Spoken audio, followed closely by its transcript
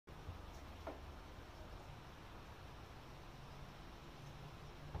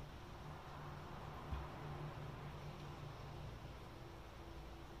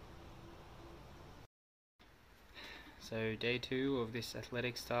So day 2 of this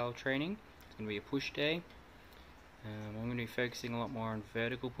athletic style training is going to be a push day. I'm going to be focusing a lot more on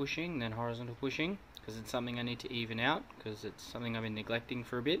vertical pushing than horizontal pushing, because it's something I need to even out, because it's something I've been neglecting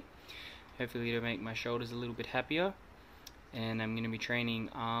for a bit. Hopefully to make my shoulders a little bit happier. And I'm going to be training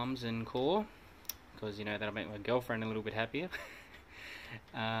arms and core, because you know that'll make my girlfriend a little bit happier.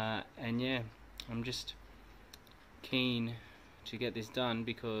 And yeah, I'm just keen to get this done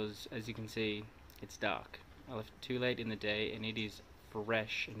because, as you can see, it's dark. I left too late in the day and it is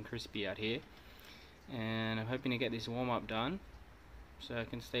fresh and crispy out here, and I'm hoping to get this warm-up done so I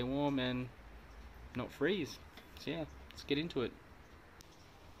can stay warm and not freeze. So yeah, let's get into it.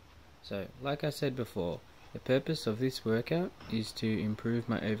 So like I said before, the purpose of this workout is to improve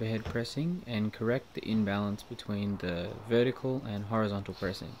my overhead pressing and correct the imbalance between the vertical and horizontal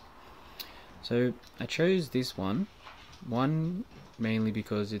pressing. So I chose this one mainly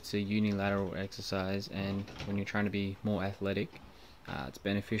because it's a unilateral exercise, and when you're trying to be more athletic, it's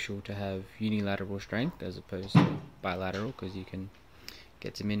beneficial to have unilateral strength as opposed to bilateral, because you can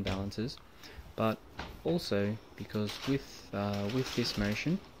get some imbalances. But also because with this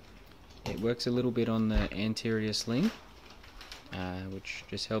motion, it works a little bit on the anterior sling, which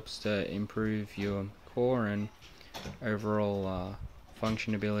just helps to improve your core and overall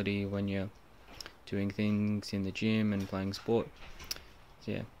functionability when you're doing things in the gym and playing sport.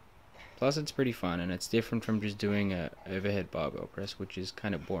 So yeah, plus it's pretty fun, and it's different from just doing a overhead barbell press, which is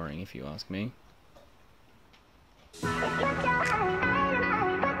kind of boring if you ask me.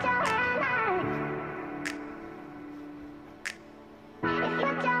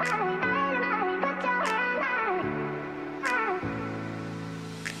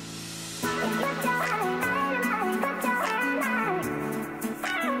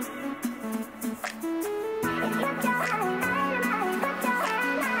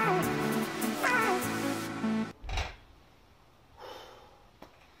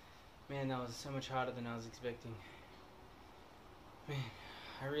 Man, that was so much harder than I was expecting. Man,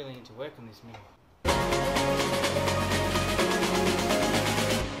 I really need to work on this more.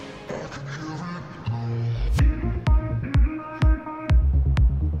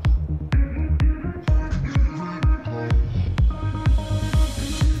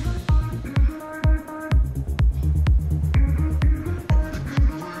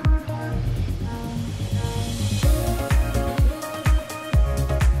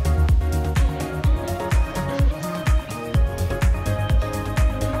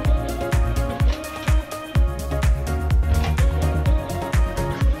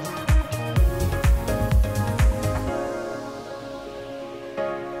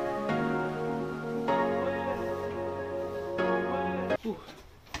 Whew.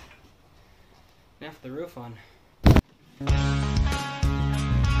 Now for the real fun.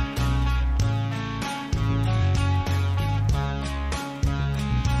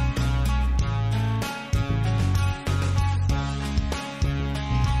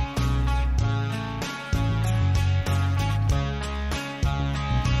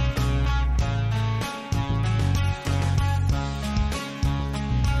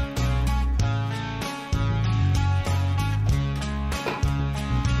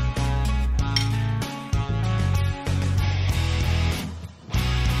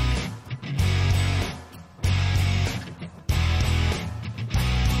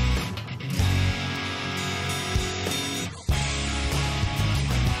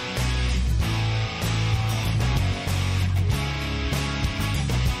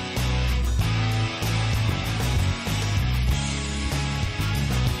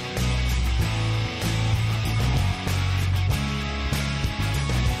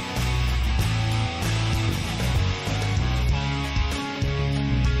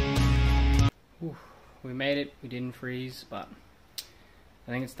 We made it, we didn't freeze, but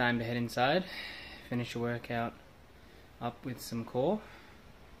I think it's time to head inside, finish the workout up with some core.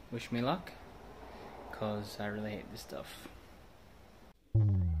 Wish me luck, because I really hate this stuff.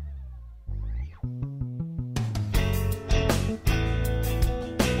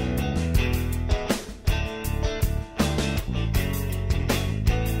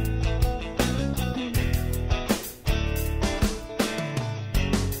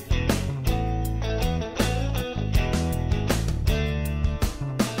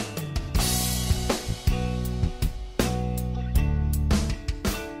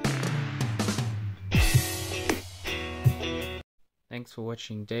 Thanks for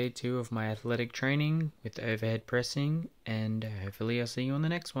watching day 2 of my athletic training with overhead pressing, and hopefully I'll see you on the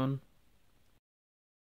next one.